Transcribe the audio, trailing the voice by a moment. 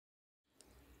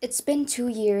It's been 2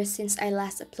 years since I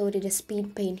last uploaded a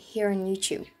speed paint here on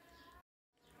YouTube.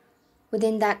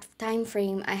 Within that time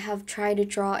frame, I have tried to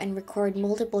draw and record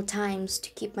multiple times to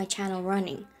keep my channel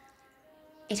running.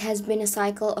 It has been a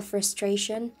cycle of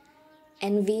frustration,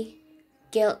 envy,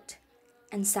 guilt,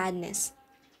 and sadness.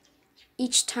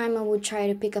 Each time I would try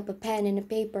to pick up a pen and a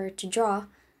paper to draw,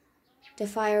 the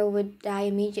fire would die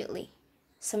immediately,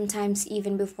 sometimes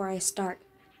even before I start.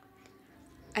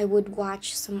 I would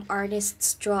watch some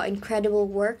artists draw incredible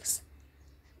works,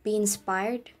 be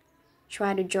inspired,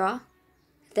 try to draw,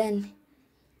 then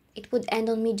it would end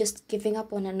on me just giving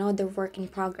up on another work in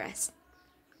progress.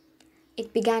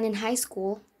 It began in high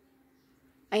school.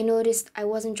 I noticed I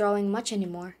wasn't drawing much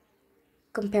anymore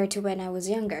compared to when I was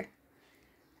younger.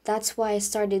 That's why I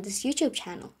started this YouTube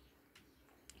channel,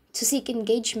 to seek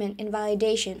engagement and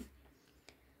validation,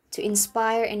 to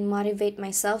inspire and motivate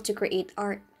myself to create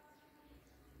art.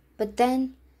 But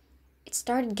then, it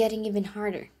started getting even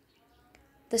harder.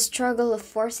 The struggle of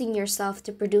forcing yourself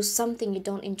to produce something you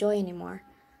don't enjoy anymore,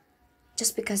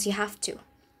 just because you have to.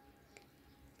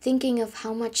 Thinking of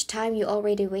how much time you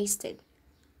already wasted.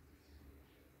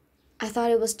 I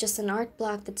thought it was just an art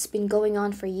block that's been going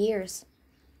on for years.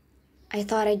 I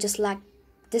thought I just lacked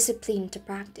discipline to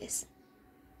practice.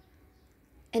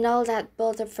 And all that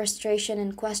built up frustration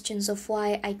and questions of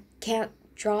why I can't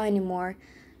draw anymore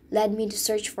led me to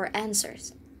search for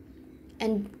answers.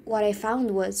 And what I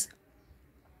found was,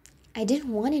 I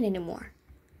didn't want it anymore.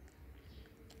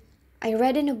 I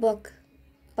read in a book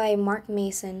by Mark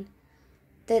Mason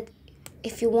that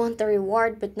if you want the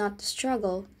reward but not the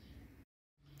struggle,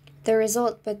 the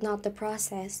result but not the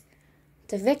process,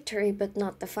 the victory but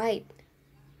not the fight,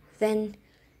 then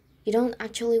you don't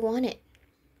actually want it.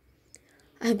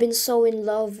 I've been so in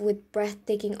love with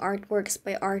breathtaking artworks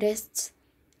by artists.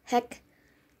 Heck,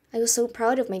 I was so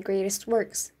proud of my greatest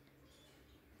works.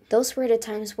 Those were the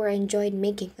times where I enjoyed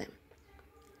making them.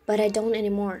 But I don't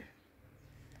anymore.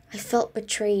 I felt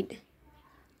betrayed.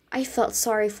 I felt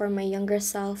sorry for my younger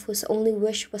self whose only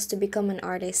wish was to become an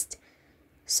artist.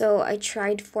 So I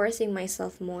tried forcing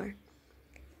myself more.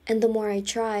 And the more I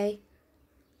try,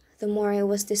 the more I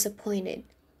was disappointed.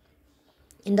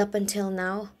 And up until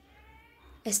now,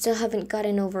 I still haven't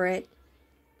gotten over it.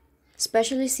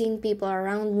 Especially seeing people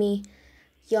around me,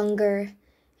 younger,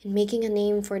 and making a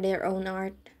name for their own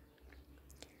art.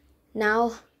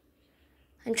 Now,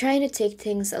 I'm trying to take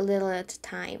things a little at a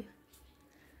time.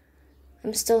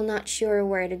 I'm still not sure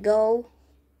where to go,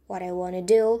 what I want to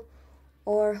do,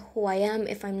 or who I am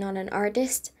if I'm not an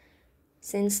artist,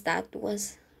 since that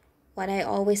was what I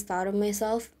always thought of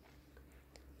myself.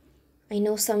 I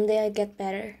know someday I'll get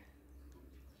better.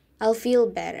 I'll feel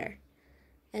better,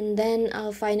 and then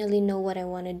I'll finally know what I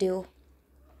want to do.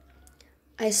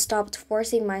 I stopped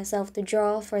forcing myself to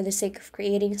draw for the sake of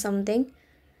creating something,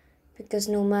 because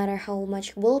no matter how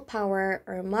much willpower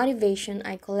or motivation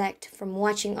I collect from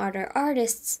watching other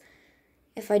artists,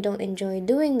 if I don't enjoy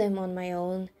doing them on my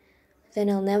own,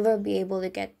 then I'll never be able to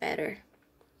get better.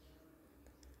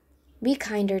 Be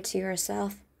kinder to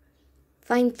yourself.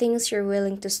 Find things you're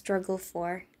willing to struggle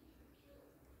for.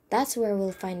 That's where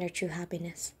we'll find our true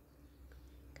happiness.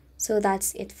 So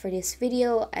that's it for this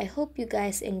video. I hope you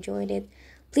guys enjoyed it.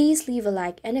 Please leave a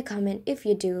like and a comment if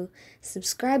you do.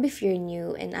 Subscribe if you're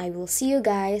new, and I will see you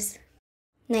guys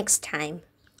next time.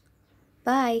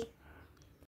 Bye!